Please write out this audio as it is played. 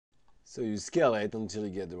So you scale it until you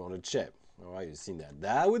get the rounded shape. All right, you've seen that.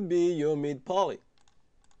 That would be your mid poly.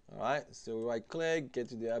 All right, so right click, get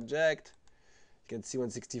to the object. You can see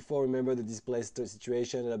 164. Remember the display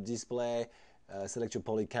situation, up display. Select your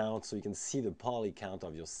poly count so you can see the poly count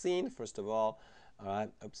of your scene first of all. All right,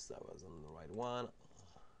 oops, that was on the right one.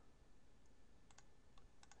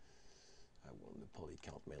 I want the poly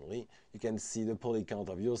count mainly. You can see the poly count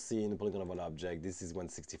of your scene, the polygon of an object. This is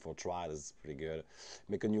 164 try. This is pretty good.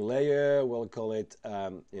 Make a new layer. We'll call it,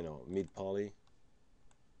 mid poly.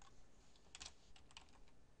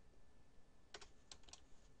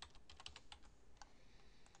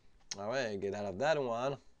 All right, get out of that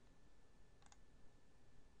one.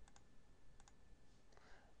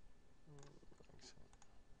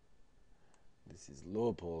 This is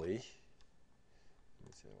low poly.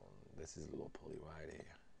 This is low poly right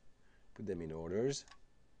here. Put them in orders.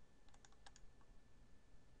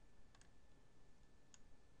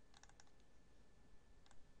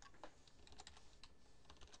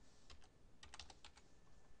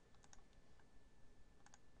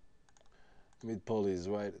 Mid poly is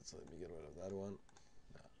right, so let me get rid of that one.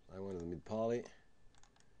 No, I wanted the mid poly.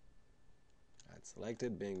 That's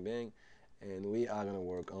selected, bing, bing. And we are going to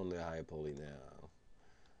work on the high poly now.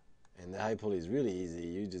 And the high poly is really easy.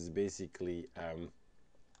 You just basically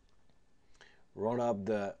run up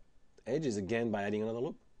the edges again by adding another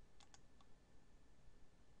loop.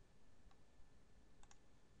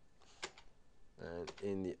 And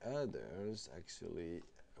in the others, actually,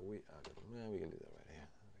 we can do that right here.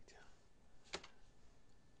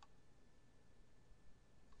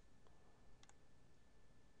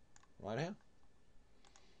 Right here.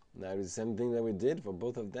 Now it's the same thing that we did for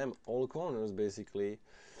both of them, all corners basically.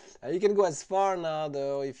 You can go as far now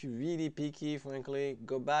though, if you're really picky, frankly,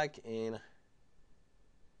 go back and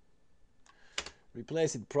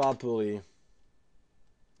replace it properly.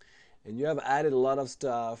 And you have added a lot of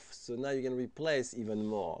stuff, so now you can replace even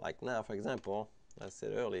more. Like now, for example, I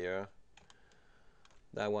said earlier,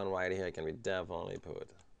 that one right here can be definitely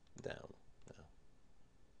put down.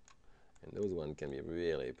 And those ones can be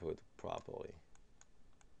really put properly.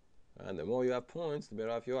 And the more you have points, the better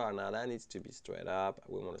off you are. Now that needs to be straight up.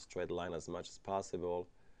 We want a straight line as much as possible.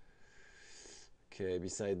 Okay,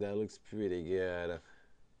 beside that looks pretty good.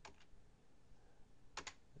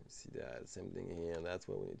 Let's see that, same thing here. That's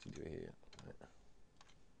what we need to do here. Right.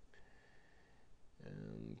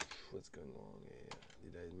 And what's going on here?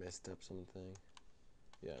 Did I mess up something?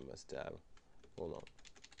 Yeah, I must have. Hold on.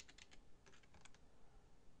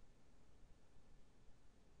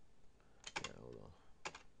 Yeah, hold on.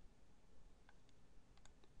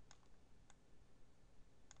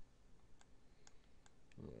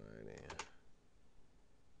 Right here.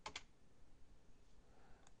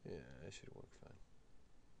 Yeah, that should work fine.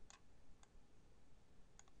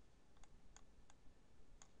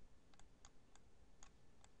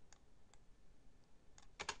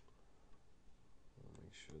 I'll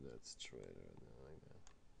make sure that's straight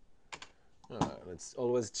like that. Alright, let's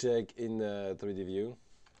always check in the 3D view.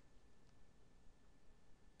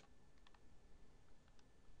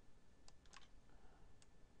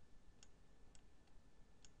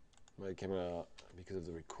 My camera, because of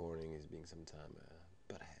the recording, is being sometime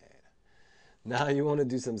butthead. Now you want to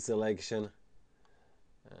do some selection.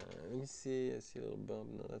 Let me see, I see a little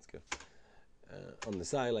bump. No, that's good. On the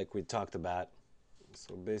side, like we talked about.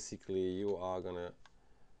 So basically, you are gonna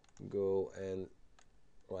go and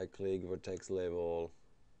right-click vertex level.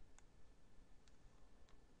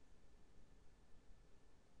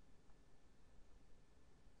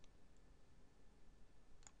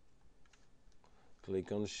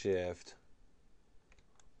 Click on shift.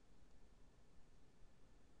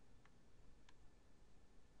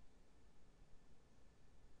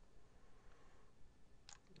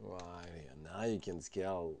 Right here. Now you can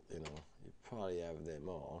scale, you probably have them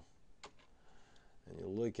all. And you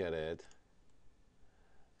look at it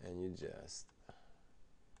and you just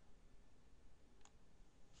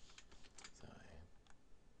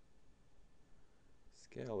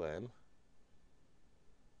scale them.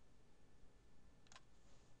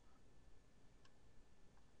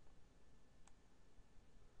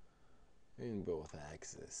 In both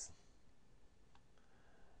axes.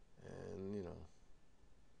 And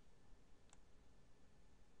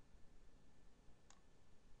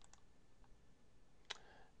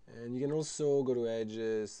and you can also go to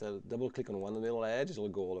edges, double click on one little edge, it'll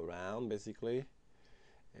go all around basically.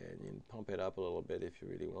 And you can pump it up a little bit if you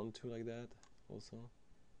really want to, like that also.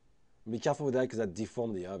 Be careful with that because that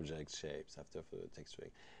deforms the object shapes after for the texturing.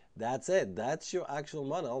 That's it. That's your actual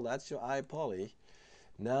model. That's your high poly.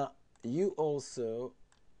 Now you also,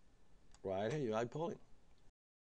 right here, your high poly.